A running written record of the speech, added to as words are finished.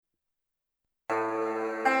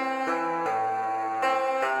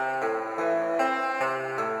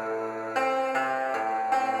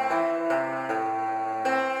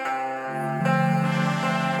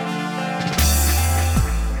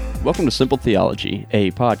Welcome to Simple Theology,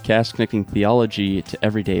 a podcast connecting theology to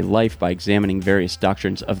everyday life by examining various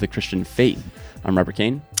doctrines of the Christian faith. I'm Robert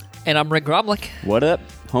Kane. And I'm Rick Gromlich. What up,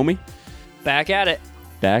 homie? Back at it.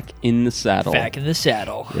 Back in the saddle. Back in the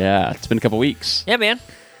saddle. Yeah, it's been a couple weeks. Yeah, man.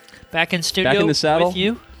 Back in studio Back in the saddle with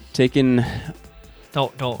you. Taking...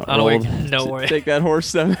 Don't. I don't worry. Take that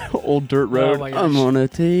horse down the old dirt road. Oh my gosh. I'm gonna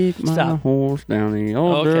take my horse down the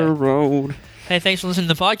old dirt road. Hey, thanks for listening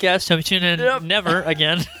to the podcast. Hope you tune in never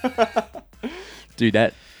again. Dude,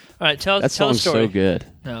 that All right, tell song's a story. so good.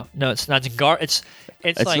 No, it's not. It's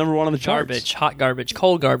like number one on the garbage, charts. hot garbage,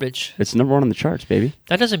 cold garbage. It's number one on the charts, baby.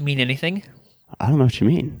 That doesn't mean anything. I don't know what you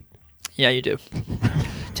mean. Yeah, you do.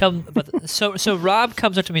 Tell them about so Rob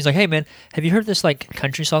comes up to me. He's like, "Hey, man, have you heard this like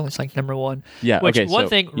country song that's like number one?" Yeah. Which okay, one so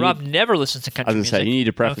thing Rob never listens to I country was music. gonna say you need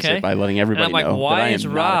to preface okay? it by letting everybody And I'm like, know why that I am is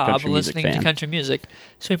not a Rob country music listening fan. to country music?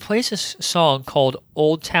 So he plays this song called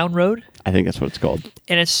 "Old Town Road," I think that's what it's called.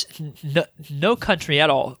 and it's no country at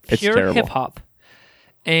all, It's pure terrible. hip hop,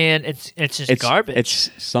 and it's just garbage. It's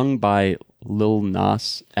sung by Lil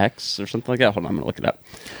Nas X or something like that. Hold on, I'm gonna look it up.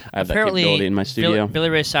 I have Apparently, that capability in my studio. Billy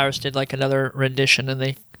Ray Cyrus did like another rendition, and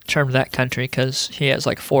they termed that country because he has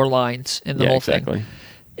like 4 lines in the yeah, whole exactly. thing.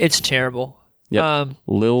 It's terrible. Yep.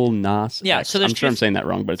 Lil Nas yeah, X. so there's I'm sure two- I'm saying that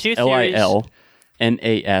wrong, but two it's theories.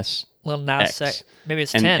 LILNAS. Lil Nas X. X. Maybe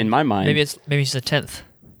it's And 10. in my mind- maybe it's the 10th.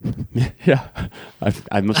 Yeah,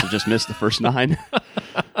 I must have just missed the first 9.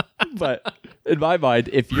 But in my mind,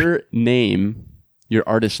 if your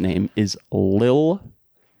artist name is Lil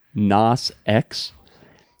Nas X,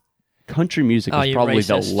 country music is you probably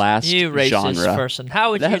racist. the last you racist genre. person.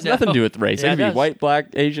 How would That you has know? nothing to do with race. Yeah, It it could be does. white, black,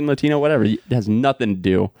 Asian, Latino, whatever. It has nothing to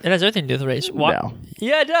do. It has everything to do with race. Why? No.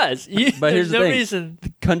 Yeah, it does. But here's there's the no thing. reason.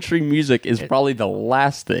 Country music is probably the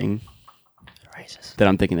last thing Racist. that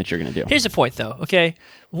I'm thinking that you're going to do. Here's the point, though. Okay,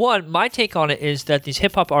 one, my take on it is that these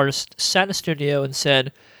hip hop artists sat in a studio and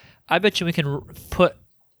said, "I bet you we can put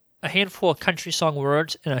a handful of country song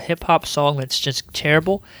words in a hip hop song that's just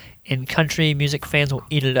terrible, and country music fans will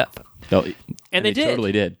eat it up." And they did.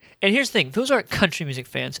 totally did. And here's the thing: those aren't country music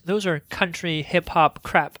fans; those are country hip hop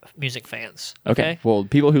crap music fans. Okay. Well,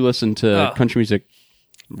 people who listen to country music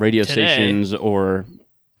radio Today. stations or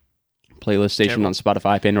playlist station on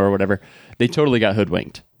Spotify, Pandora, or whatever, they totally got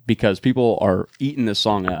hoodwinked because people are eating this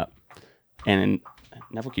song up. And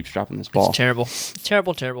Neville keeps dropping this ball. It's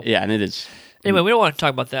terrible, terrible. Yeah, and it is. Anyway, we don't want to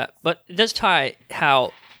talk about that, but it does tie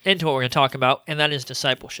into what we're going to talk about, and that is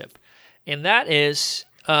discipleship. And that is...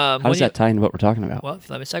 How does that tie into what we're talking about? Well,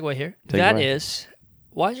 let me segue here. Take it That away. is...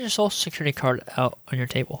 Why is your social security card out on your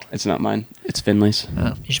table? It's not mine. It's Finley's.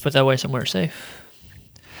 You should put that away somewhere safe.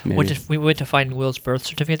 Maybe. We went to find Will's birth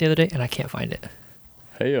certificate the other day, and I can't find it.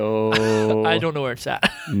 Hey-o. I don't know where it's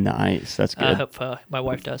at. Nice. That's good. I hope my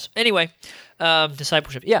wife does. Anyway,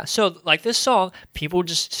 discipleship. Yeah, so like this song, people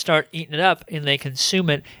just start eating it up and they consume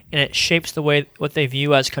it, and it shapes the way what they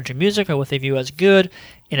view as country music or what they view as good,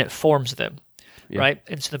 and it forms them. Yeah. Right?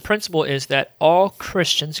 And so the principle is that all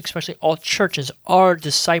Christians, especially all churches, are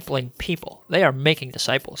discipling people. They are making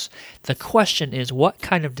disciples. The question is, what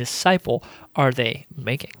kind of disciple are they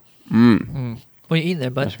making? What are you eating there,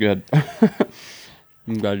 bud? That's good.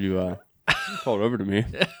 I'm glad you called over to me.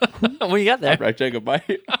 What you got there? Right, take a bite.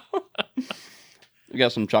 We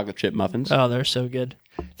got some chocolate chip muffins. Oh, they're so good.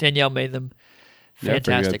 Danielle made them. Yeah, pretty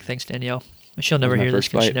Fantastic. good. Thanks, Danielle. She'll never my hear this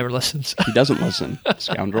first because she bite. never listens. He doesn't listen,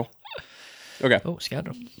 scoundrel. Okay, Oh,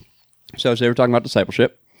 scoundrel. so today we're talking about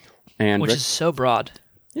discipleship. And Which Rick, is so broad.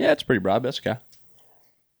 yeah, it's pretty broad. That's okay.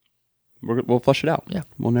 We'll flush it out. Yeah.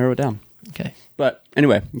 We'll narrow it down. Okay. But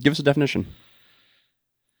anyway, give us a definition.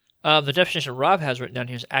 The definition Rob has written down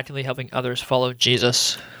here is actively helping others follow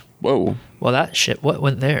Jesus. Whoa. Well, that shit, what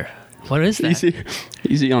went there? What is that?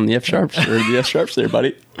 Easy on the F sharps or the F sharps there,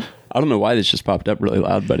 buddy. I don't know why this just popped up really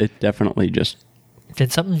loud, but it definitely just,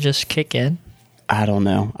 Did something just kick in? I don't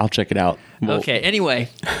know. I'll check it out. Well, Okay, anyway.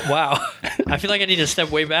 Wow. I feel like I need to step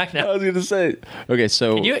way back I now. was going to say. Okay,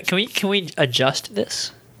 so Can we adjust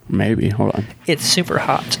this? maybe. Hold on. It's super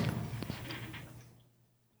hot.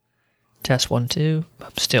 Test 1, 2.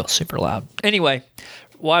 I'm still super loud. Anyway,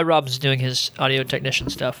 why Rob's doing his audio technician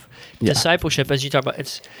stuff. Yeah. Discipleship, as you talk about,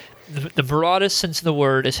 it's the broadest sense of the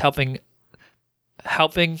word is helping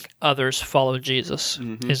others follow Jesus.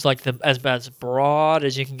 Is like as broad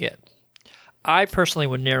as you can get. I personally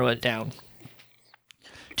would narrow it down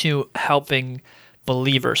to helping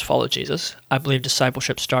believers follow Jesus. I believe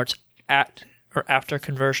discipleship starts at or after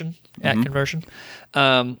conversion, at conversion.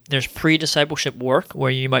 There's pre-discipleship work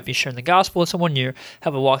where you might be sharing the gospel with someone. You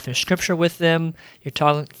have a walk through Scripture with them. You're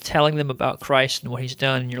telling them about Christ and what He's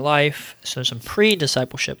done in your life. So there's some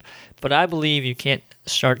pre-discipleship. But I believe you can't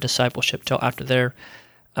start discipleship till after they're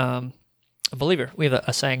a believer. We have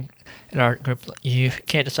a saying in our group: you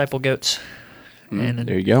can't disciple goats. And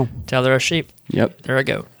there you go. Till they're a sheep. Yep. They're a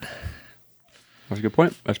goat. That's a good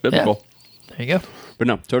point. That's biblical. Yeah. There you go. But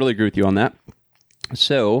no, totally agree with you on that.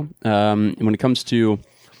 So when it comes to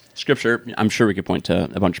Scripture, I'm sure we could point to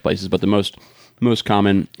a bunch of places, but the most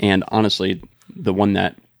common, and honestly, the one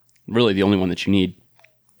that, really the only one that you need,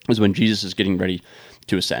 is when Jesus is getting ready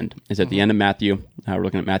to ascend. It's at the end of Matthew. We're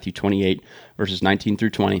looking at Matthew 28, verses 19 through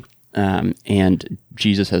 20. And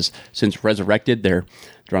Jesus has since resurrected. They're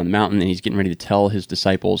on the mountain, and he's getting ready to tell his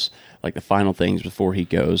disciples like the final things before he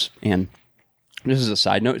goes. And this is a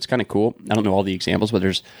side note. It's kind of cool. I don't know all the examples, but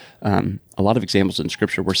there's a lot of examples in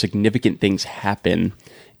Scripture where significant things happen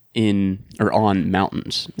in or on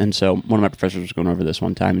mountains. And so one of my professors was going over this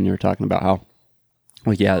one time, and you were talking about how,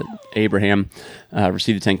 Abraham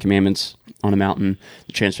received the 10 Commandments on a mountain.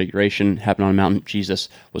 The Transfiguration happened on a mountain. Jesus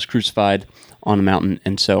was crucified on a mountain.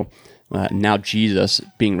 And so now Jesus,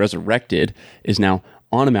 being resurrected, is now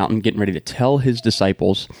on a mountain getting ready to tell his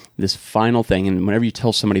disciples this final thing. And whenever you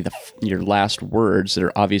tell somebody your last words that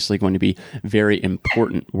are obviously going to be very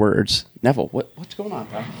important words. Neville, what's going on,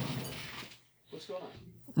 pal? What's going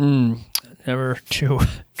on? Never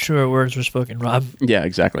truer words were spoken, Rob. Yeah,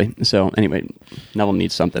 exactly. So anyway, Neville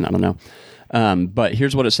needs something. I don't know. But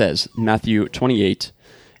here's what it says. Matthew 28,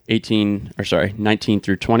 19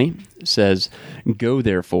 through 20 says, "Go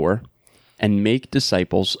therefore and make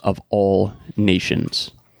disciples of all nations,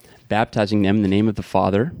 baptizing them in the name of the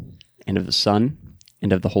Father and of the Son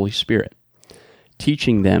and of the Holy Spirit,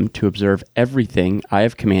 teaching them to observe everything I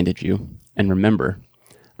have commanded you. And remember,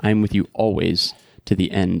 I am with you always to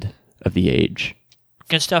the end of the age."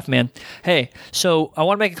 Good stuff, man. Hey, so I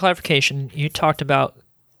want to make a clarification. You talked about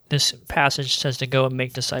this passage says to go and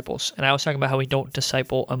make disciples. And I was talking about how we don't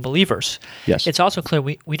disciple unbelievers. Yes. It's also clear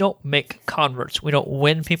we don't make converts. We don't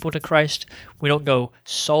win people to Christ. We don't go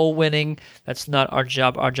soul winning. That's not our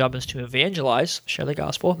job. Our job is to evangelize, share the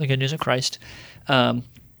gospel, the good news of Christ,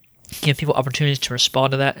 give people opportunities to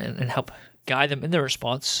respond to that and help guide them in their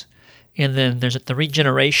response. And then there's the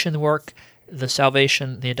regeneration work, the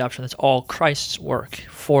salvation, the adoption. That's all Christ's work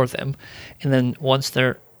for them. And then once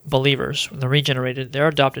they're believers, they're regenerated, they're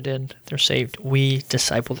adopted in, they're saved, we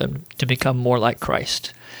disciple them to become more like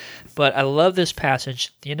Christ. But I love this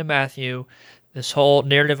passage, the end of Matthew, this whole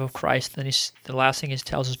narrative of Christ. Then the last thing he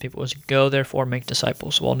tells his people is, "Go therefore, make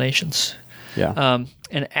disciples of all nations." Yeah.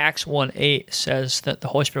 And Acts 1:8 says that the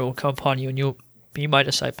Holy Spirit will come upon you and you'll be my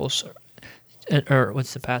disciples. Or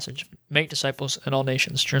what's the passage? Make disciples in all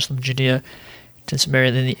nations, Jerusalem, Judea, to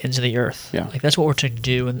Samaria, and the ends of the earth. Yeah. Like that's what we're to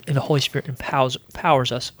do, and the Holy Spirit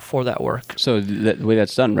empowers us for that work. So the way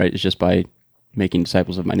that's done, right, is just by making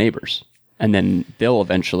disciples of my neighbors. And then they'll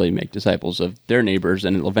eventually make disciples of their neighbors,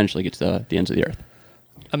 and it'll eventually get to the ends of the earth.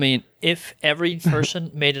 I mean, if every person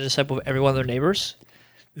made a disciple of every one of their neighbors,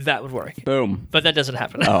 that would work. Boom. But that doesn't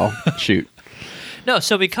happen. Oh, shoot. No,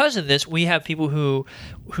 so because of this, we have people who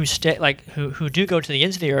stay who do go to the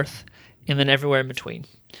ends of the earth, and then everywhere in between.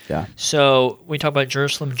 Yeah. So we talk about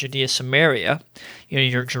Jerusalem, Judea, Samaria.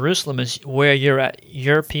 Your Jerusalem is where you're at,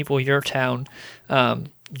 your people, your town.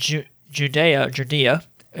 Judea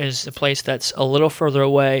is the place that's a little further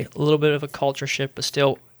away, a little bit of a culture shift, but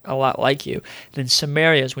still a lot like you. Then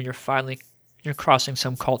Samaria is when you're crossing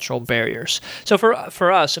some cultural barriers. So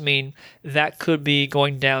for us, I mean, that could be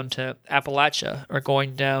going down to Appalachia or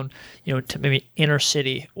going down, to maybe inner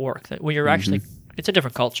city work where you're actually, it's a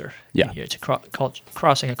different culture. Yeah. It's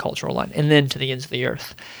crossing a cultural line, and then to the ends of the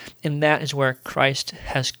earth. And that is where Christ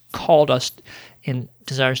has called us and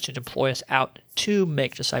desires to deploy us out to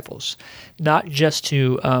make disciples, not just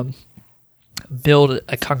to build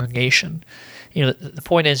a congregation. The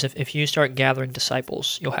point is, if you start gathering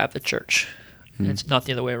disciples, you'll have the church. It's not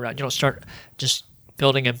the other way around. You don't start just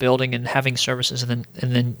building a building and having services, and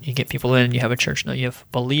then you get people in and you have a church. No, you have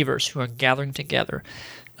believers who are gathering together,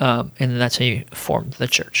 and that's how you form the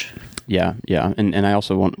church. Yeah, yeah. And I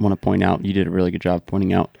also want to point out, you did a really good job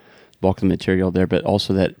pointing out the bulk of the material there, but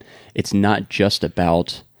also that it's not just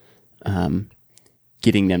about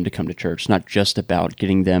getting them to come to church. It's not just about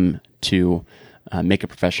getting them to make a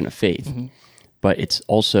profession of faith, but it's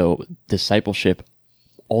also discipleship.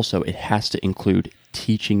 Also, it has to include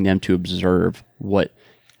teaching them to observe what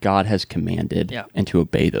God has commanded Yeah. and to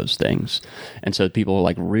obey those things. And so people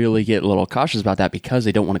like really get a little cautious about that because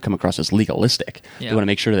they don't want to come across as legalistic. Yeah. They want to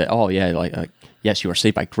make sure that, oh yeah, like yes, you are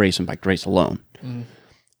saved by grace and by grace alone.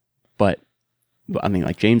 But I mean,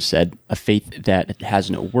 like James said, a faith that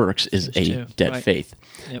has no works is a James 2, dead right. faith.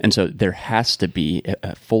 Yep. And so there has to be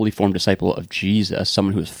a fully formed disciple of Jesus,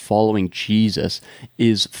 someone who is following Jesus,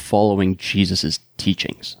 is following Jesus's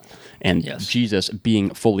teachings. And Yes. Jesus being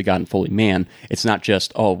fully God and fully man, it's not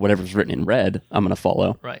just, oh, whatever's written in red, I'm going to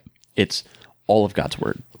follow. Right. It's all of God's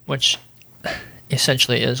word. Which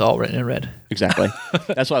essentially is all written in red. Exactly.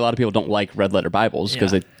 That's why a lot of people don't like red letter Bibles,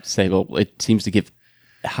 because Yeah. they say, well, it seems to give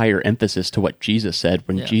higher emphasis to what Jesus said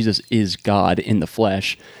when Yeah. Jesus is God in the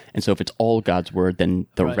flesh. And so if it's all God's word, then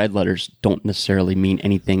the Right. red letters don't necessarily mean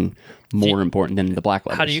anything more important than the black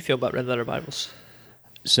letters. How do you feel about red letter Bibles?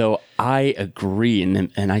 So I agree,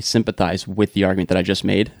 and I sympathize with the argument that I just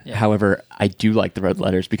made. Yeah. However, I do like the red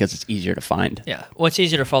letters because it's easier to find. Yeah. Well, it's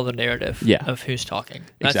easier to follow the narrative Yeah. of who's talking.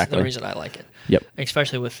 That's Exactly. the reason I like it. Yep.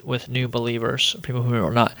 Especially with new believers, people who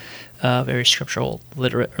are not very scriptural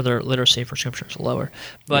literate, or their literacy for scripture is lower.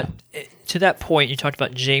 But to that point, you talked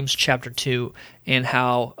about James chapter 2 and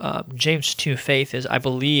how James 2 faith is, I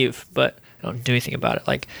believe, but I don't do anything about it.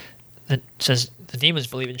 Like, it says the demons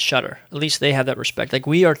believe and shudder. At least they have that respect. Like,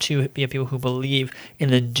 we are to be a people who believe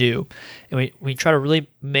and then do. And we try to really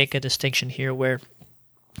make a distinction here where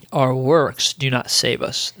our works do not save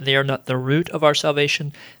us. They are not the root of our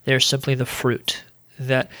salvation. They are simply the fruit.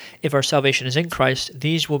 That if our salvation is in Christ,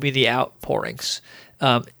 these will be the outpourings.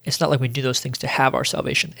 It's not like we do those things to have our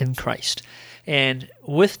salvation in Christ. And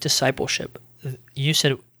with discipleship, you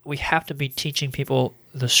said we have to be teaching people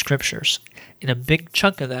the scriptures. And a big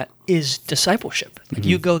chunk of that is discipleship. Like,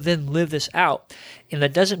 you go then live this out. And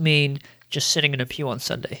that doesn't mean just sitting in a pew on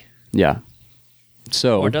Sunday. Yeah.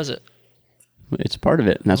 So Or does it? it's part of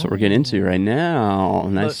it, and that's what we're getting into right now.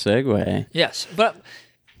 Nice segue. Yes. But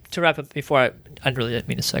to wrap up before I really didn't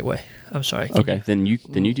mean to segue. I'm sorry. Okay, then you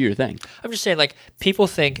do your thing. I'm just saying, like, people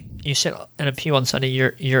think you sit in a pew on Sunday,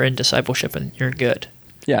 you're in discipleship and you're good.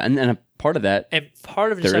 Yeah, and a part of that, And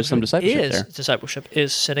part of There is some discipleship there. discipleship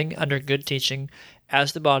is sitting under good teaching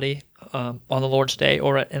as the body on the Lord's Day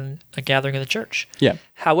or in a gathering of the church. yeah,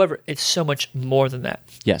 However, it's so much more than that.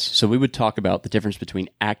 yes. So we would talk about the difference between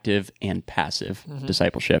active and passive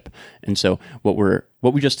discipleship. And so what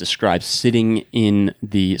we just described, sitting in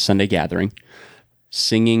the Sunday gathering,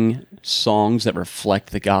 singing songs that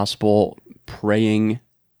reflect the gospel, praying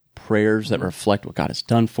prayers that reflect what God has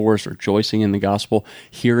done for us, rejoicing in the gospel,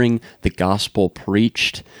 hearing the gospel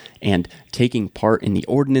preached, and taking part in the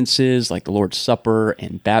ordinances like the Lord's Supper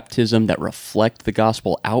and baptism that reflect the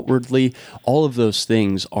gospel outwardly. All of those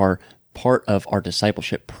things are part of our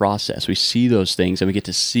discipleship process. We see those things and we get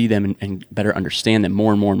to see them and better understand them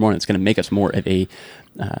more and more and more. And it's going to make us more of a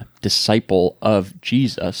disciple of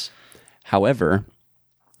Jesus. However,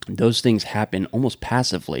 those things happen almost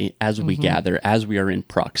passively as we gather, as we are in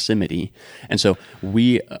proximity. And so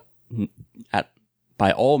we,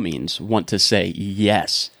 by all means, want to say,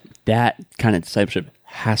 yes, that kind of discipleship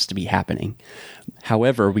has to be happening.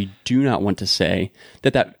 However, we do not want to say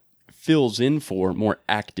that fills in for more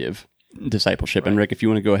active discipleship. And Rick, if you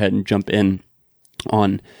want to go ahead and jump in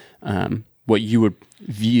on what you would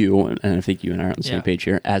view, and I think you and I are on the same page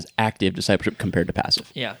here, as active discipleship compared to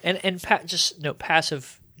passive. Yeah, and just note,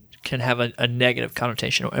 passive can have a negative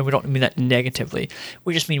connotation, and we don't mean that negatively.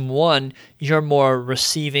 We just mean, one, you're more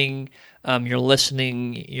receiving, you're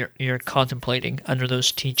listening, you're contemplating under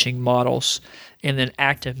those teaching models, and then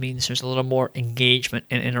active means there's a little more engagement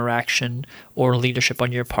and interaction or leadership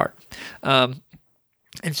on your part.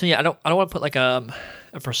 And so, yeah, I don't want to put like a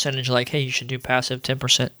percentage like, hey, you should do passive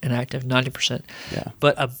 10% and active 90%. Yeah.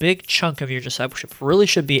 But a big chunk of your discipleship really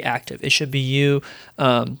should be active. It should be you,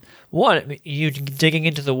 you digging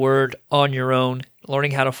into the Word on your own,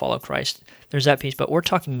 learning how to follow Christ. There's that piece. But we're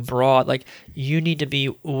talking broad, like you need to be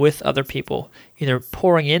with other people, either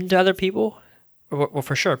pouring into other people, or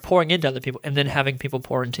for sure, pouring into other people, and then having people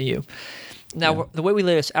pour into you. Now, the way we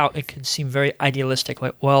lay this out, it can seem very idealistic.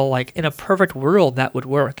 Like, well, like in a perfect world, that would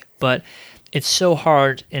work. But it's so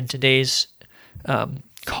hard in today's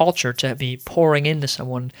culture to be pouring into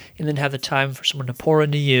someone and then have the time for someone to pour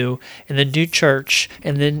into you and then do church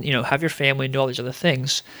and then, have your family and do all these other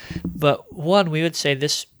things. But one, we would say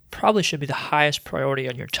this probably should be the highest priority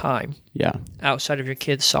on your time. Yeah. Outside of your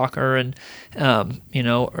kids' soccer and,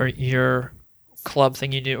 or your club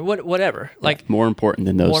thing you do, or whatever. Like More important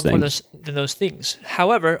than those more things. important than those things.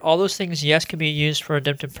 However, all those things, yes, can be used for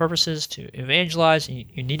redemptive purposes to evangelize.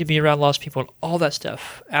 You need to be around lost people and all that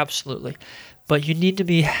stuff, absolutely. But you need to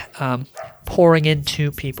be pouring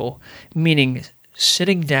into people, meaning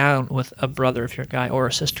sitting down with a brother if you're a guy or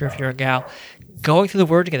a sister if you're a gal, going through the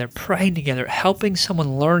Word together, praying together, helping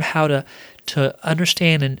someone learn how to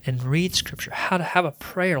understand and read Scripture, how to have a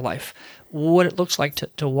prayer life, what it looks like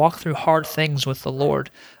to walk through hard things with the Lord,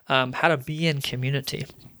 how to be in community,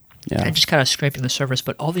 and just kind of scraping the surface.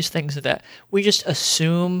 But all these things that we just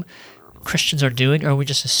assume Christians are doing, or we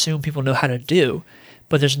just assume people know how to do,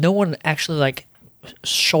 but there's no one actually like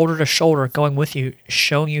shoulder to shoulder going with you,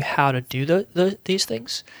 showing you how to do these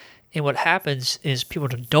things. And what happens is people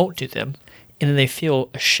don't do them, and then they feel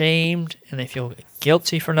ashamed and they feel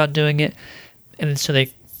guilty for not doing it, and so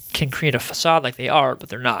they can create a facade like they are, but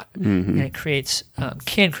they're not, and it creates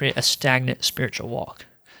can create a stagnant spiritual walk.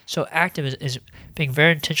 So active is being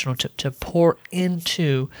very intentional to pour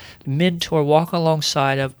into, mentor, walk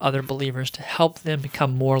alongside of other believers to help them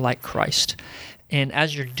become more like Christ. And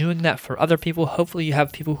as you're doing that for other people, hopefully you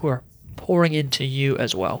have people who are pouring into you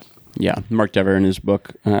as well. Yeah, Mark Dever in his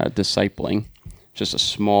book, Discipling, just a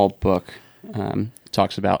small book,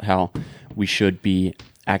 talks about how we should be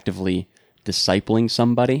actively discipling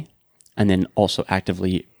somebody and then also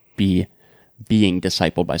actively be being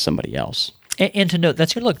discipled by somebody else. And to note,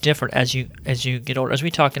 that's going to look different as you get older. As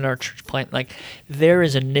we talk in our church plant, like there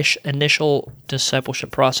is an initial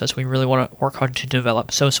discipleship process we really want to work hard to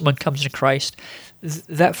develop. So someone comes to Christ,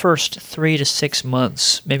 that first 3 to 6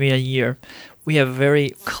 months, maybe a year, we have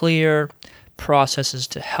very clear processes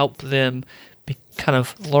to help them kind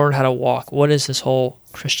of learn how to walk. What is this whole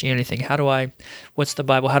Christianity thing? What's the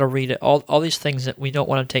Bible? How to read it? All these things that we don't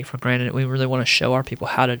want to take for granted. We really want to show our people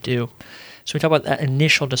how to do. So we talk about that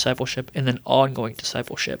initial discipleship and then ongoing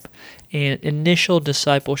discipleship. And initial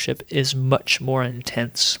discipleship is much more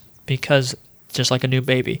intense because just like a new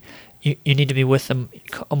baby, you need to be with them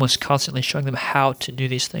almost constantly, showing them how to do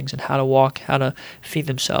these things and how to walk, how to feed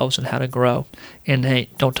themselves, and how to grow. And hey,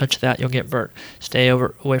 don't touch that; you'll get burnt. Stay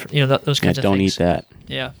away from those kinds of things. Don't eat that.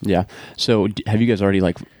 Yeah. So have you guys already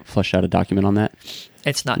fleshed out a document on that?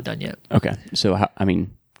 It's not done yet. Okay. So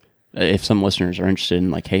if some listeners are interested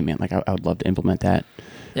in hey man, I would love to implement that.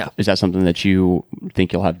 Yeah. Is that something that you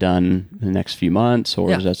think you'll have done in the next few months,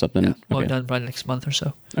 or is that something? Yeah. We'll have done by the next month or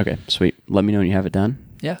so. Okay, sweet. Let me know when you have it done.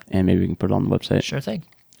 Yeah. And maybe we can put it on the website. Sure thing.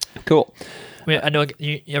 Cool. I know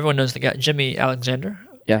everyone knows the guy, Jimmy Alexander.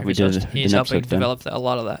 Yeah, we did. He's helping develop a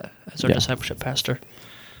lot of that as our discipleship pastor.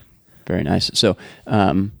 Very nice. So,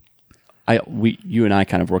 you and I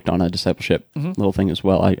kind of worked on a discipleship little thing as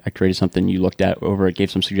well. I created something, you looked at over it,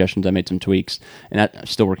 gave some suggestions, I made some tweaks, and I'm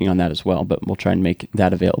still working on that as well, but we'll try and make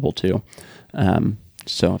that available too.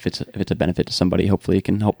 So if it's a benefit to somebody, hopefully it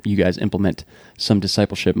can help you guys implement some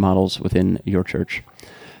discipleship models within your church.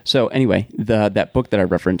 So anyway, that book that I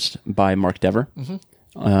referenced by Mark Dever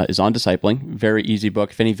is on discipling. Very easy book.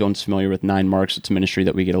 If anyone's familiar with 9 Marks, it's a ministry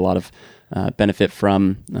that we get a lot of benefit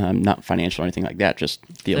from, not financial or anything like that, just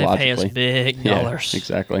theologically. They pay us big dollars. Yeah,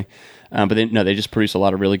 exactly. But they just produce a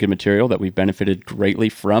lot of really good material that we've benefited greatly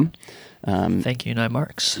from. Thank you, 9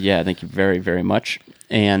 Marks. Yeah, thank you very, very much.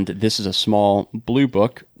 And this is a small blue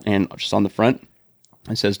book, and just on the front,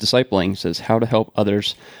 it says Discipling. It says how to help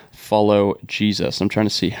others follow Jesus. I'm trying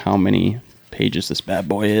to see how many pages this bad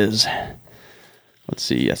boy is. Let's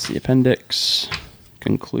see. That's the appendix.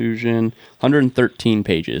 Conclusion. 113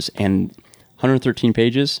 pages. And 113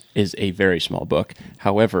 pages is a very small book.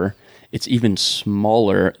 However, it's even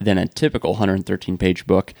smaller than a typical 113-page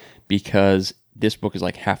book because this book is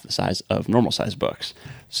like half the size of normal size books.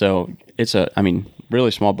 So it's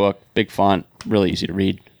really small book, big font, really easy to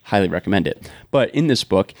read. Highly recommend it. But in this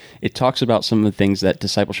book, it talks about some of the things that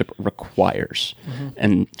discipleship requires.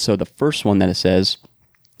 And so the first one that it says,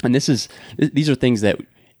 and these are things that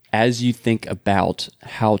as you think about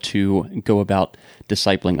how to go about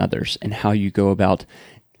discipling others and how you go about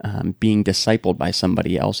being discipled by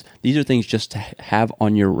somebody else, these are things just to have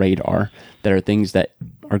on your radar that are things that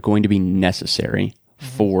are going to be necessary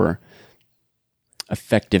for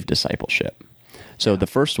effective discipleship. So the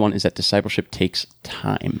first one is that discipleship takes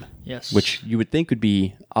time. Yes. Which you would think would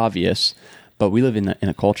be obvious, but we live in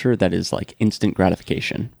a culture that is like instant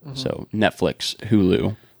gratification. So Netflix,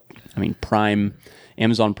 Hulu, Prime,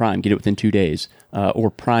 Amazon Prime, get it within 2 days.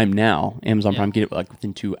 Or Prime Now, Amazon Prime, get it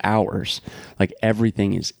within 2 hours.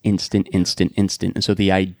 Everything is instant. And so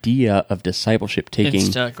the idea of discipleship taking...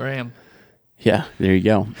 Instagram. Yeah, there you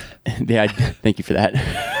go. Thank you for that.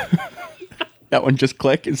 That one just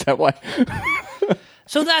clicked? Is that why?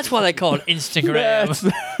 So that's why they call it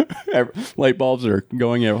Instagram. Light bulbs are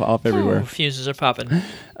going off everywhere. Fuses are popping.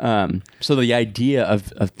 So the idea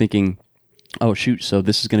of thinking, oh, shoot, so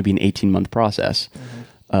this is going to be an 18-month process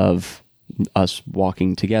of us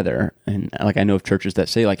walking together. And like I know of churches that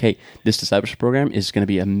say, like, hey, this discipleship program is going to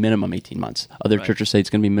be a minimum 18 months. Other churches say it's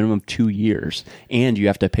going to be minimum 2 years. And you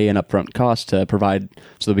have to pay an upfront cost to provide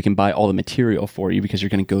so that we can buy all the material for you because you're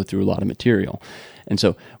going to go through a lot of material. And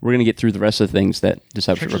so we're going to get through the rest of the things that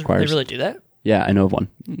discipleship Churches, requires. They really do that? Yeah, I know of one.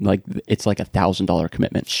 Like it's like $1,000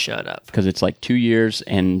 commitment. Shut up. Because it's like 2 years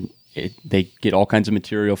and they get all kinds of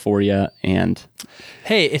material for you. And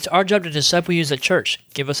hey, it's our job to disciple you as a church.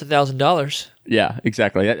 Give us $1,000. yeah,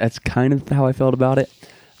 exactly. That's kind of how I felt about it.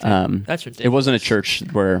 That's ridiculous. It wasn't a church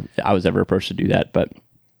where I was ever approached to do that, but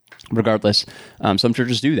regardless, some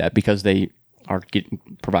churches do that because they are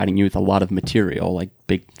providing you with a lot of material, like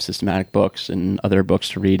big systematic books and other books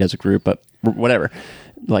to read as a group, but whatever.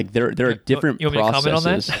 Like there are different you want me to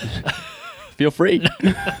processes. comment on that? Feel free.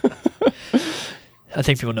 I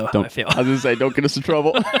think people know how I feel. I was going to say, don't get us in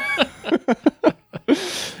trouble.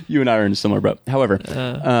 You and I are in a similar boat. However,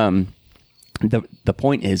 the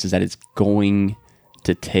point is that it's going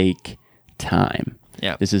to take time.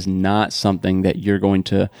 Yeah. This is not something that you're going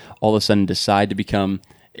to all of a sudden decide to become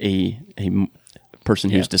a person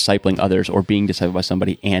who's discipling others or being discipled by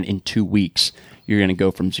somebody, and in 2 weeks you're going to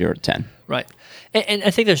go from 0 to 10. Right. And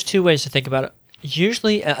I think there's two ways to think about it.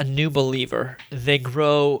 Usually a new believer, they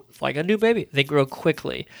grow like a new baby. They grow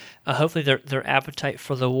quickly. Hopefully their appetite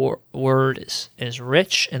for the word is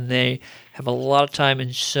rich, and they have a lot of time.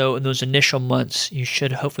 And so in those initial months, you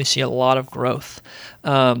should hopefully see a lot of growth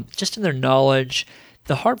just in their knowledge.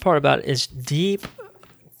 The hard part about it is deep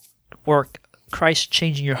work. Christ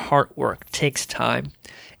changing your heart work takes time.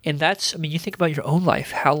 And that's, I mean, you think about your own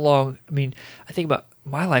life, how long, I mean, I think about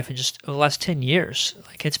my life in just the last 10 years.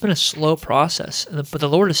 Like, it's been a slow process, but the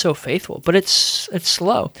Lord is so faithful, but it's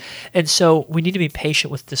slow. And so we need to be patient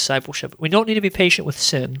with discipleship. We don't need to be patient with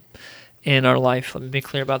sin in our life. Let me be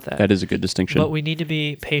clear about that. That is a good distinction. But we need to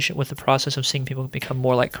be patient with the process of seeing people become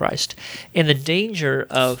more like Christ. And the danger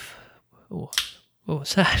of,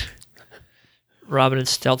 what's that? Robin and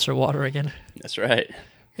Stelzer water again. That's right.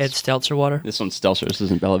 Ed Stelzer water. This one's Stelzer. This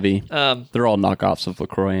isn't Bella V. They're all knockoffs of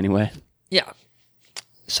LaCroix anyway. Yeah.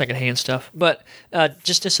 Secondhand stuff. But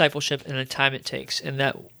just discipleship and the time it takes. And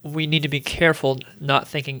that we need to be careful not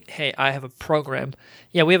thinking, hey, I have a program.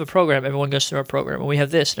 Yeah, we have a program. Everyone goes through our program. And we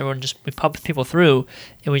have this. And we pump people through.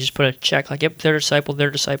 And we just put a check like, yep, they're discipled,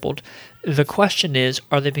 they're discipled. The question is,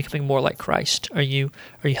 are they becoming more like Christ? Are you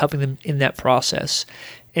helping them in that process?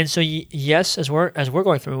 And so, yes, as we're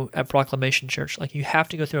going through at Proclamation Church, like, you have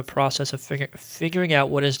to go through a process of figuring out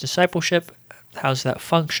what is discipleship, how's that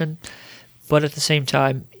function, but at the same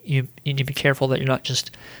time, you need to be careful that you're not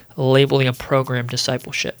just labeling a program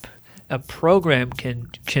discipleship. A program can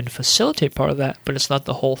facilitate part of that, but it's not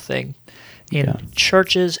the whole thing. And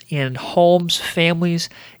churches and homes, families,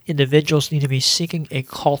 individuals need to be seeking a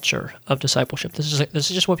culture of discipleship. This is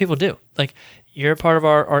just what people do. Like, you're a part of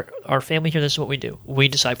our family here. This is what we do. We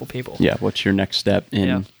disciple people. Yeah. What's your next step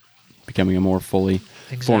in becoming a more fully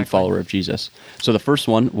formed follower of Jesus? So the first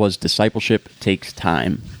one was discipleship takes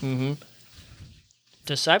time. Mm-hmm.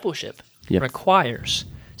 Discipleship requires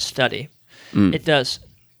study. It does.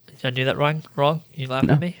 Did I do that wrong? You laughing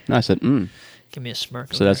at me? No, I said, Give me a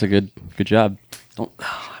smirk. So that's a good job. Don't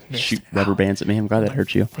shoot rubber bands at me. I'm glad that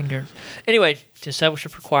hurt you. Finger. Anyway,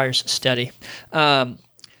 discipleship requires study. And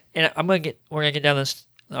we're gonna get down this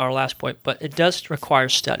our last point, but it does require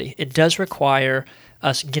study. It does require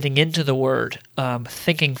us getting into the Word,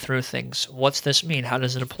 thinking through things. What's this mean? How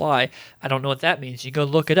does it apply? I don't know what that means. You go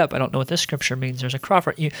look it up. I don't know what this scripture means. There's a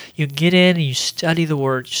Crawford. You get in and you study the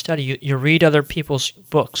Word. You read other people's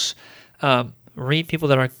books. Read people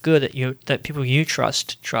that are good that people you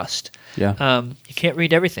trust. Yeah. You can't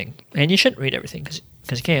read everything, and you shouldn't read everything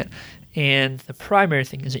because you can't. And the primary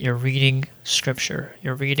thing is that you're reading Scripture.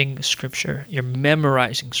 You're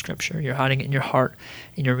memorizing Scripture. You're hiding it in your heart,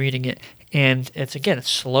 and you're reading it. And it's a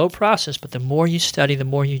slow process, but the more you study, the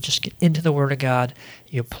more you just get into the Word of God.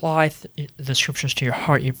 You apply the Scriptures to your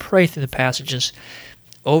heart. You pray through the passages.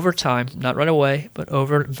 Over time, not right away, but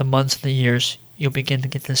over the months and the years, you'll begin to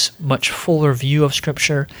get this much fuller view of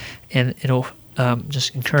Scripture, and it'll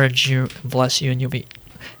just encourage you and bless you, and you'll be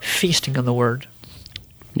feasting on the Word.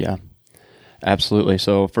 Yeah, absolutely.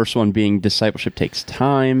 So first one being discipleship takes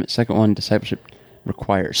time. Second one, discipleship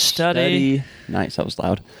requires study. Nice, that was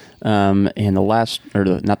loud. And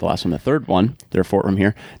the third one, there are four of them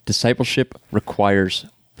here. Discipleship requires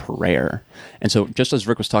prayer. And so just as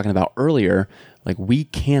Rick was talking about earlier, like, we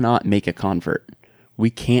cannot make a convert. we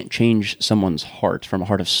can't change someone's heart from a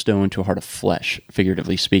heart of stone to a heart of flesh,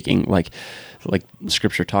 figuratively speaking, like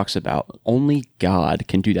Scripture talks about. Only God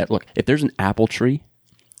can do that. Look, if there's an apple tree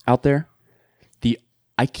out there,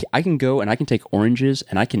 I can go and I can take oranges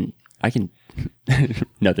and I can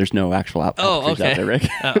no, there's no actual apple trees out there, Rick.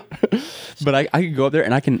 Oh. But I can go up there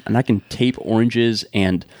and I can tape oranges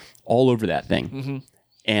and all over that thing. Mm-hmm.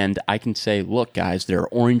 And I can say, look, guys, there are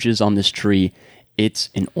oranges on this tree. It's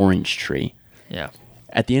an orange tree. Yeah.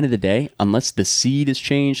 At the end of the day, unless the seed is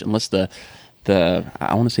changed, unless the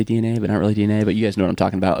I want to say DNA, but not really DNA, but you guys know what I'm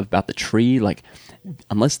talking about the tree, like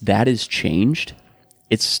unless that is changed,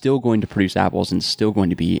 it's still going to produce apples and still going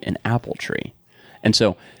to be an apple tree. And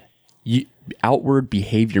so outward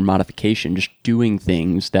behavior modification, just doing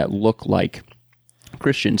things that look like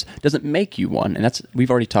Christians, doesn't make you one. And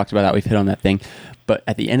we've already talked about that. We've hit on that thing. But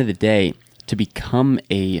at the end of the day, to become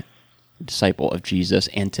a disciple of Jesus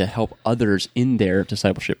and to help others in their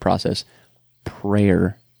discipleship process,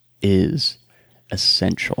 prayer is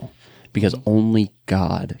essential because only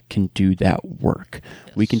God can do that work.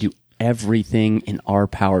 Yes. We can do everything in our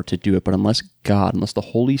power to do it, but unless the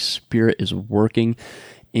Holy Spirit is working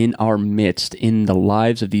in our midst, in the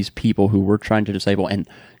lives of these people who we're trying to disciple, and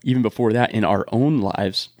even before that, in our own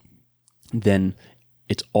lives, then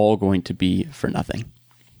it's all going to be for nothing.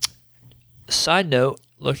 Side note,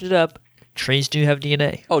 looked it up. Trees do have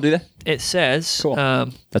DNA. Oh, do they? It says... Cool.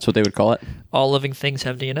 That's what they would call it? All living things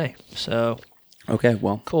have DNA. So... Okay,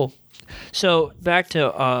 well... Cool. So, back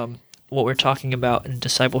to what we're talking about in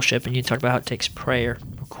discipleship, and you talked about how it takes prayer,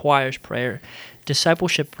 requires prayer.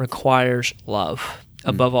 Discipleship requires love,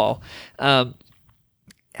 above all.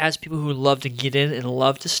 As people who love to get in and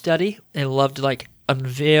love to study, and love to,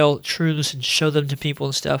 unveil truths and show them to people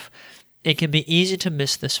and stuff, it can be easy to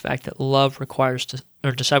miss this fact that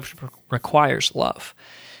discipleship requires love.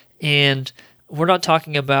 And we're not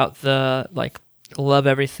talking about the, love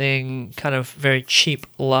everything, kind of very cheap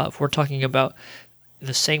love. We're talking about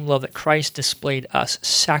the same love that Christ displayed us,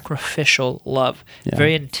 sacrificial love,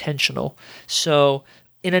 very intentional. So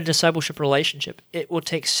in a discipleship relationship, it will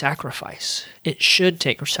take sacrifice. It should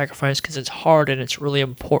take sacrifice because it's hard and it's really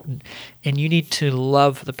important. And you need to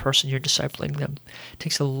love the person you're discipling them. It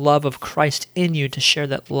takes a love of Christ in you to share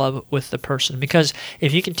that love with the person. Because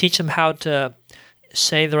if you can teach them how to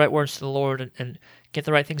say the right words to the Lord and get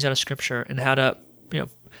the right things out of Scripture and how to,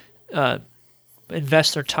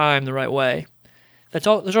 invest their time the right way,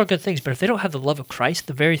 those are good things. But if they don't have the love of Christ,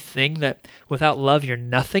 the very thing that without love you're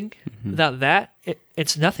nothing, without that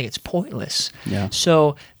it's nothing. It's pointless. Yeah.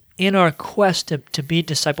 So in our quest to be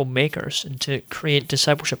disciple makers and to create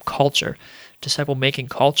discipleship culture, disciple making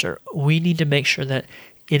culture, we need to make sure that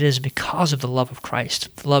it is because of the love of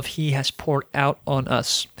Christ, the love He has poured out on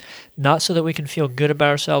us, not so that we can feel good about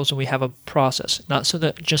ourselves when we have a process, not so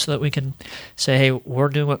that we can say, hey, we're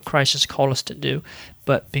doing what Christ has called us to do,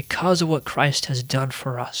 but because of what Christ has done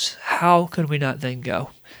for us. How could we not then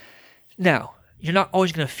go? Now, you're not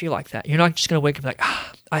always going to feel like that. You're not just going to wake up like,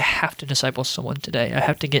 I have to disciple someone today. I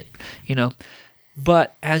have to get,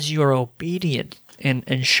 But as you are obedient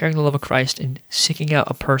and sharing the love of Christ and seeking out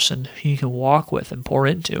a person who you can walk with and pour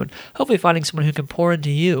into, and hopefully finding someone who can pour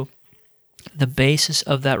into you, the basis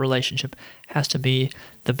of that relationship has to be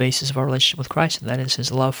the basis of our relationship with Christ, and that is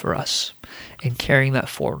His love for us and carrying that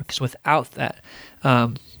forward. Because without that,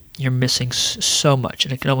 you're missing so much,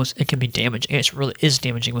 and it can be damaging. It really is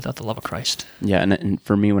damaging without the love of Christ. Yeah, and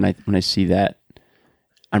for me, when I see that,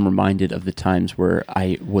 I'm reminded of the times where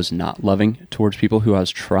I was not loving towards people who I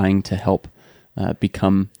was trying to help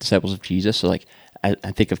become disciples of Jesus. So, I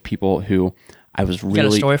think of people who I was really... You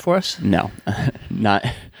got a story for us? No, no.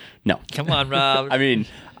 Come on, Rob. I mean,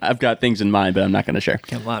 I've got things in mind, but I'm not going to share.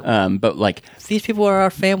 Come on. But these people are our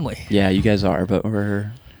family. Yeah, you guys are, but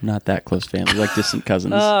we're not that close family, like distant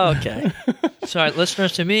cousins. Oh, okay. Sorry,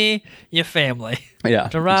 listeners, to me, you're family. Yeah,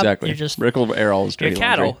 to Rob, exactly. You're just... Rick will air all his dirty You're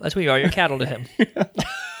cattle. laundry. That's what you are. You're cattle to him.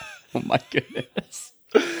 Oh my goodness.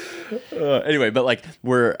 Anyway, but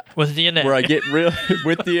with DNA, where I get real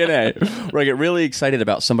with DNA, where I get really excited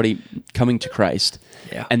about somebody coming to Christ,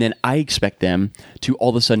 and then I expect them to all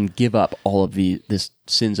of a sudden give up all of this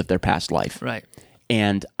sins of their past life, right?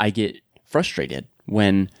 And I get frustrated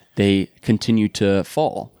when they continue to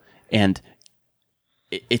fall, and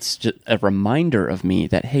it's just a reminder of me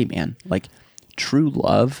that, hey, man, true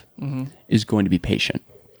love is going to be patient,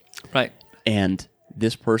 right? And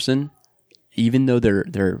this person, even though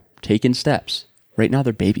they're taking steps, right now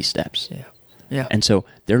they're baby steps. Yeah. And so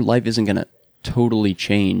their life isn't going to totally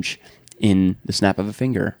change in the snap of a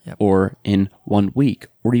finger or in 1 week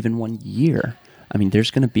or even 1 year. I mean,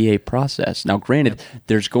 there's going to be a process. Now, granted,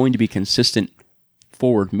 there's going to be consistent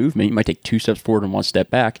forward movement. You might take 2 steps forward and 1 step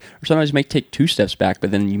back, or sometimes you might take 2 steps back, but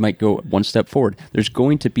then you might go 1 step forward. There's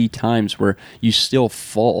going to be times where you still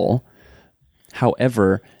fall.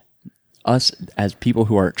 However, us as people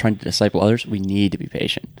who are trying to disciple others, we need to be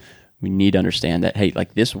patient. We need to understand that, hey,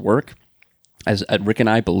 like this work, as Rick and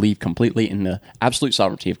I believe completely in the absolute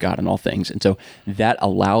sovereignty of God in all things. And so that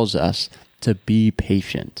allows us to be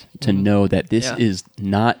patient, to know that this is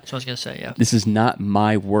not, that's what I was going to say, yeah. This is not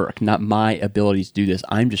my work, not my ability to do this.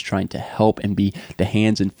 I'm just trying to help and be the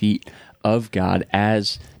hands and feet of God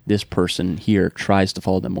as this person here tries to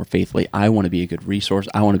follow them more faithfully. I want to be a good resource.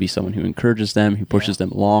 I want to be someone who encourages them, who pushes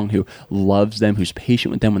them along, who loves them, who's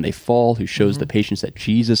patient with them when they fall, who shows the patience that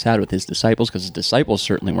Jesus had with his disciples, because his disciples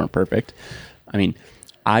certainly weren't perfect. I mean,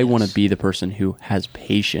 I want to be the person who has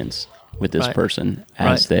patience with this person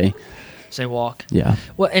as they walk. Yeah.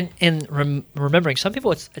 Well, and remembering, some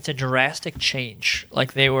people it's a drastic change.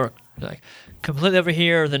 Like they were like completely over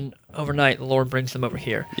here, then overnight the Lord brings them over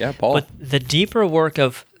here. Yeah, Paul. But the deeper work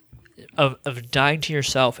of dying to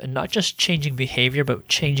yourself and not just changing behavior, but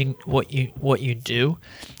changing what you do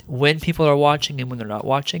when people are watching and when they're not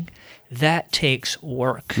watching, that takes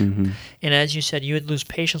work. Mm-hmm. And as you said, you would lose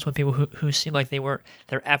patience with people who seem like their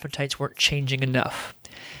appetites weren't changing enough.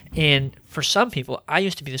 And for some people, I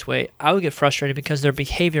used to be this way. I would get frustrated because their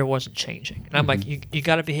behavior wasn't changing. And I'm like, you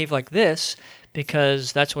got to behave like this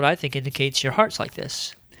because that's what I think indicates your heart's like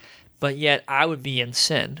this. But yet I would be in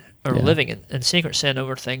sin or living in secret sin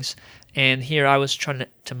over things. And here I was trying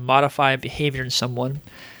to modify a behavior in someone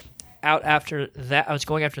out after that. I was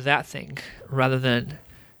going after that thing rather than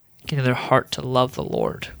getting their heart to love the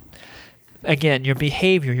Lord. Again, your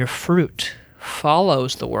behavior, your fruit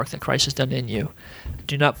follows the work that Christ has done in you.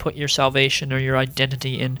 Do not put your salvation or your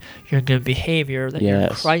identity in your good behavior that you're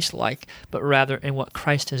Christ-like, but rather in what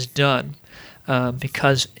Christ has done.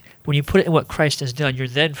 Because when you put it in what Christ has done, you're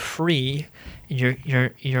then free. And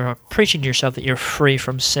you're preaching to yourself that you're free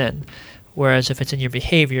from sin. Whereas if it's in your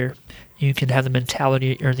behavior, you can have the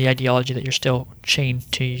mentality or the ideology that you're still chained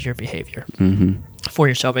to your behavior for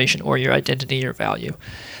your salvation or your identity or value.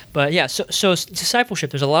 But yeah, so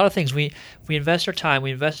discipleship, there's a lot of things. We invest our time,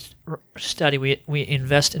 we invest study, we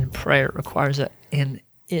invest in prayer. It requires that, and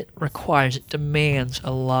it demands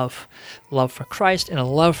a love for Christ and a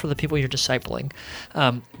love for the people you're discipling,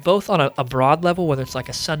 both on a broad level, whether it's like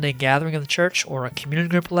a Sunday gathering of the church or a community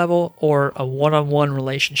group level or a one-on-one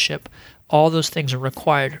relationship. All those things are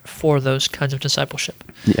required for those kinds of discipleship.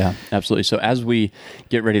 Yeah, absolutely. So as we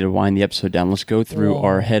get ready to wind the episode down, let's go through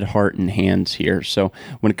our head, heart, and hands here. So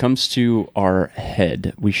when it comes to our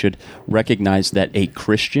head, we should recognize that a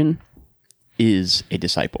Christian is a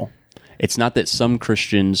disciple. It's not that some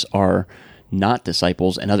Christians are not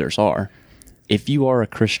disciples and others are. If you are a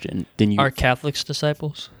Christian, then you are Catholics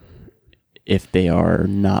disciples. If they are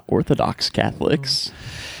not Orthodox Catholics.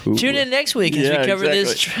 Tune in next week as we cover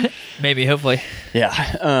this. Maybe, hopefully.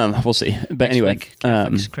 Yeah, we'll see. But next anyway. Week,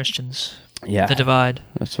 Catholics, Christians. Yeah. The divide.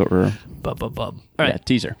 That's what we're... Bum. All right. Yeah,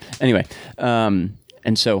 teaser. Anyway, and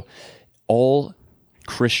so all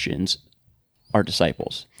Christians are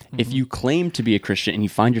disciples. If you claim to be a Christian and you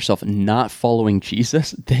find yourself not following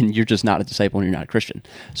Jesus, then you're just not a disciple and you're not a Christian.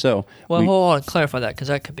 So, hold on, clarify that, because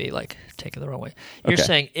that could be like taken the wrong way. You're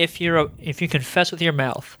saying if you confess with your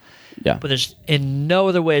mouth, but there's in no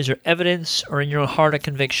other ways or evidence or in your own heart a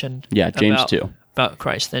conviction, James 2 about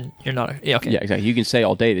Christ, then you're not. Yeah, exactly. You can say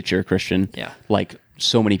all day that you're a Christian, like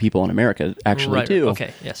so many people in America actually do.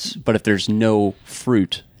 Okay, yes. But if there's no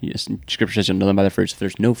fruit, Scripture says you'll know them by their fruits. If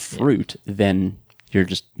there's no fruit, then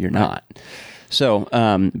you're not. So,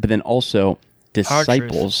 but then also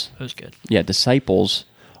disciples. That was good. Yeah, disciples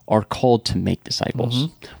are called to make disciples.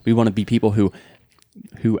 We want to be people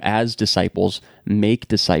who as disciples make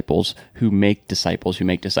disciples who make disciples who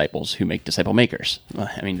make disciples who make disciple makers.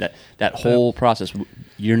 I mean, that whole process,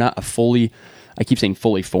 you're not I keep saying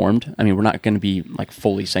fully formed. I mean, we're not going to be like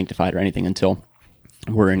fully sanctified or anything until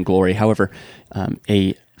we're in glory. However,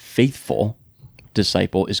 a faithful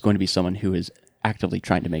disciple is going to be someone who is actively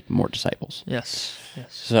trying to make more disciples. Yes.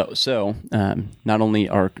 So not only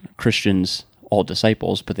are Christians all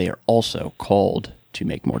disciples, but they are also called to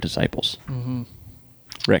make more disciples.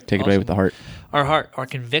 Rick, take it away with the heart. Our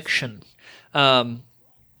conviction.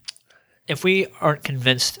 If we aren't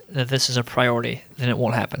convinced that this is a priority, then it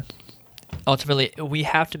won't happen. Ultimately, we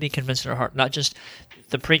have to be convinced in our heart, not just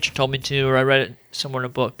the preacher told me to, or I read it somewhere in a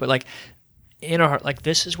book, but like in our heart, like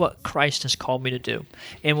this is what Christ has called me to do.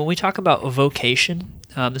 And when we talk about vocation,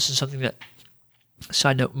 this is something that,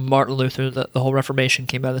 side note, Martin Luther, the whole Reformation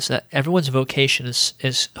came out of this, that everyone's vocation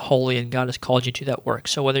is holy and God has called you to that work.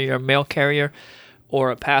 So whether you're a mail carrier or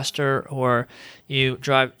a pastor, or you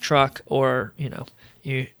drive a truck, or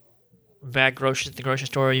you bag groceries at the grocery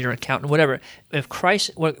store, you're an accountant, whatever. If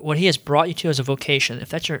Christ, what He has brought you to as a vocation, if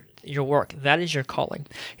that's your work, that is your calling.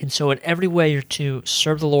 And so in every way you're to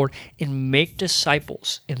serve the Lord and make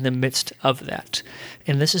disciples in the midst of that.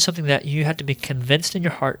 And this is something that you have to be convinced in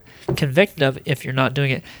your heart, convicted of if you're not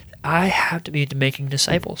doing it. I have to be making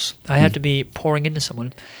disciples. I have to be pouring into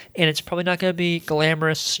someone. And it's probably not going to be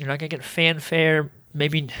glamorous. You're not going to get fanfare.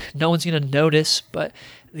 Maybe no one's going to notice. But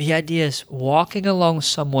the idea is walking along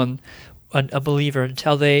someone, a believer,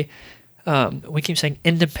 until they, we keep saying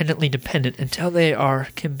independently dependent, until they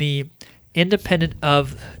can be independent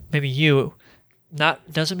of maybe you.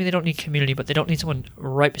 Doesn't mean they don't need community, but they don't need someone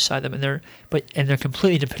right beside them, and they're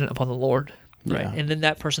completely dependent upon the Lord. Right. Yeah. And then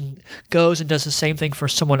that person goes and does the same thing for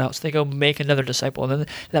someone else. They go make another disciple, and then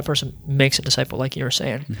that person makes a disciple, like you were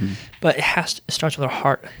saying. Mm-hmm. But it starts with our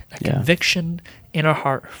heart, a conviction in our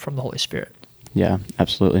heart from the Holy Spirit. Yeah,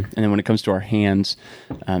 absolutely. And then when it comes to our hands,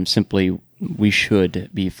 simply we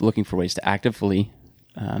should be looking for ways to actively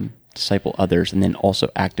disciple others, and then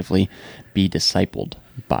also actively be discipled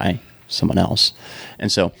by someone else.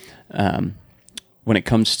 And so when it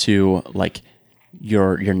comes to like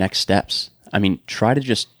your next steps, I mean, try to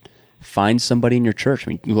just find somebody in your church. I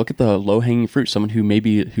mean, you look at the low-hanging fruit, someone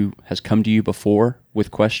who has come to you before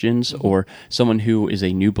with questions, or someone who is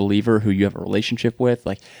a new believer who you have a relationship with.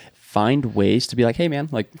 Like, find ways to be like, hey, man,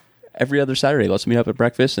 like every other Saturday, let's meet up at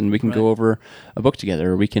breakfast and we can go over a book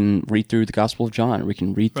together, or we can read through the Gospel of John, or we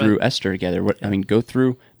can read through Esther together. Go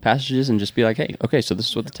through passages and just be like, hey, okay, so this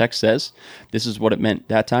is what the text says. This is what it meant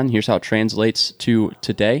that time. Here's how it translates to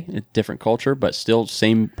today, a different culture, but still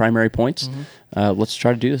same primary points. Let's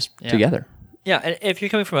try to do this together. Yeah, and if you're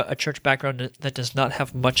coming from a church background that does not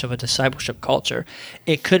have much of a discipleship culture,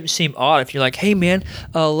 it could seem odd if you're like, hey, man,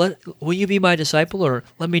 will you be my disciple, or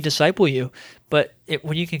let me disciple you? But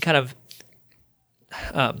when you can kind of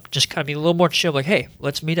just kind of be a little more chill, like, hey,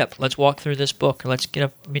 let's meet up, let's walk through this book, or let's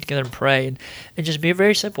meet together and pray, and just be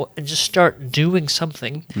very simple, and just start doing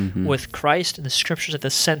something with Christ and the Scriptures at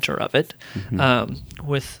the center of it,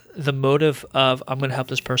 with the motive of, I'm going to help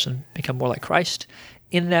this person become more like Christ.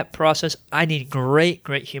 In that process, I need great,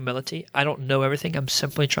 great humility. I don't know everything. I'm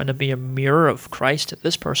simply trying to be a mirror of Christ to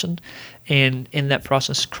this person. And in that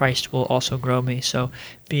process, Christ will also grow me. So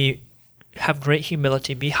have great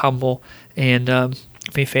humility, be humble, and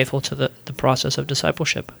be faithful to the process of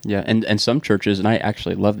discipleship. Yeah, and some churches, and I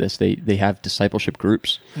actually love this, they have discipleship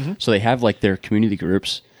groups. So they have like their community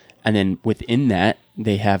groups, and then within that,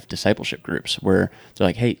 they have discipleship groups where they're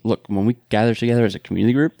like, hey, look, when we gather together as a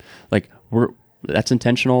community group, like that's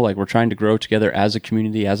intentional. Like, we're trying to grow together as a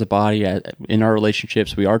community, as a body, in our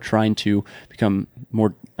relationships. We are trying to become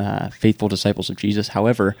more faithful disciples of Jesus.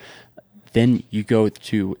 However, then you go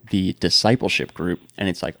to the discipleship group, and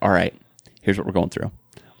it's like, all right, here's what we're going through.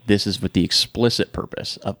 This is with the explicit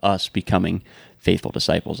purpose of us becoming faithful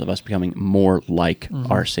disciples, of us becoming more like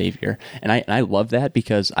our Savior. And I love that,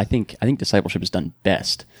 because I think discipleship is done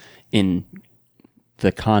best in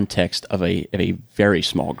the context of a very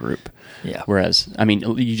small group. Yeah. Whereas, I mean,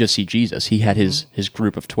 you just see Jesus. He had his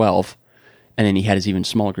group of 12, and then he had his even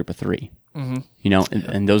smaller group of 3.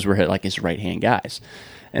 And those were like his right-hand guys.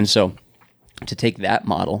 And so to take that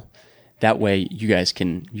model, that way you guys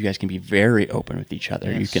can be very open with each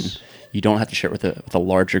other. Yes. You don't have to share it with a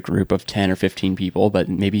larger group of 10 or 15 people, but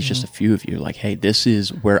maybe it's just a few of you. Like, hey, this is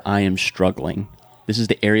where I am struggling. This is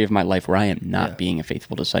the area of my life where I am not being a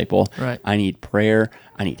faithful disciple. Right. I need prayer.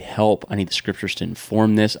 I need help. I need the Scriptures to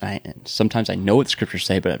inform this. And sometimes I know what the Scriptures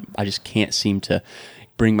say, but I just can't seem to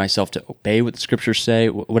bring myself to obey what the Scriptures say.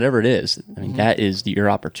 Whatever it is, I mean, that is your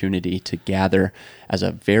opportunity to gather as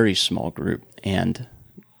a very small group and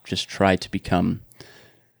just try to become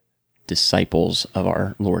disciples of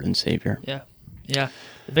our Lord and Savior. Yeah.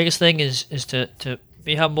 The biggest thing is to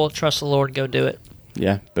be humble, trust the Lord, go do it.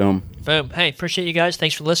 Yeah, boom. Hey, appreciate you guys.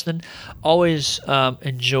 Thanks for listening. Always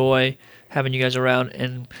enjoy having you guys around.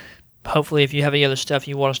 And hopefully, if you have any other stuff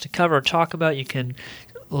you want us to cover or talk about, you can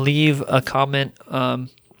leave a comment on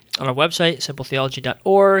our website,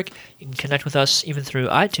 simpletheology.org. You can connect with us even through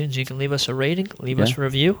iTunes. You can leave us a rating, leave us a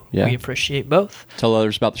review. Yeah. We appreciate both. Tell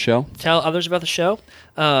others about the show. Tell others about the show.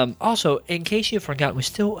 Also, in case you've forgotten, we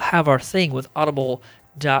still have our thing with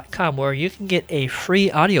Audible.com where you can get a free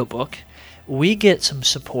audiobook. We get some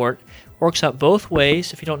support. Works out both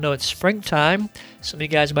ways. If you don't know, it's springtime. Some of you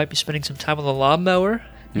guys might be spending some time on the lawnmower,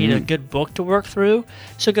 You need a good book to work through.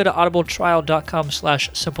 So go to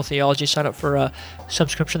audibletrial.com/simpletheology. Sign up for a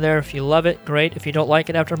subscription there. If you love it, great. If you don't like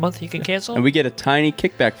it after a month, you can cancel. And we get a tiny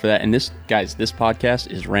kickback for that. And this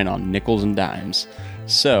podcast is ran on nickels and dimes.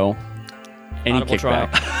 So any Audible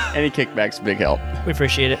kickback, trial. any kickback's a big help. We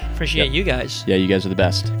appreciate it. Appreciate you guys. Yeah, you guys are the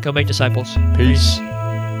best. Go make disciples. Peace.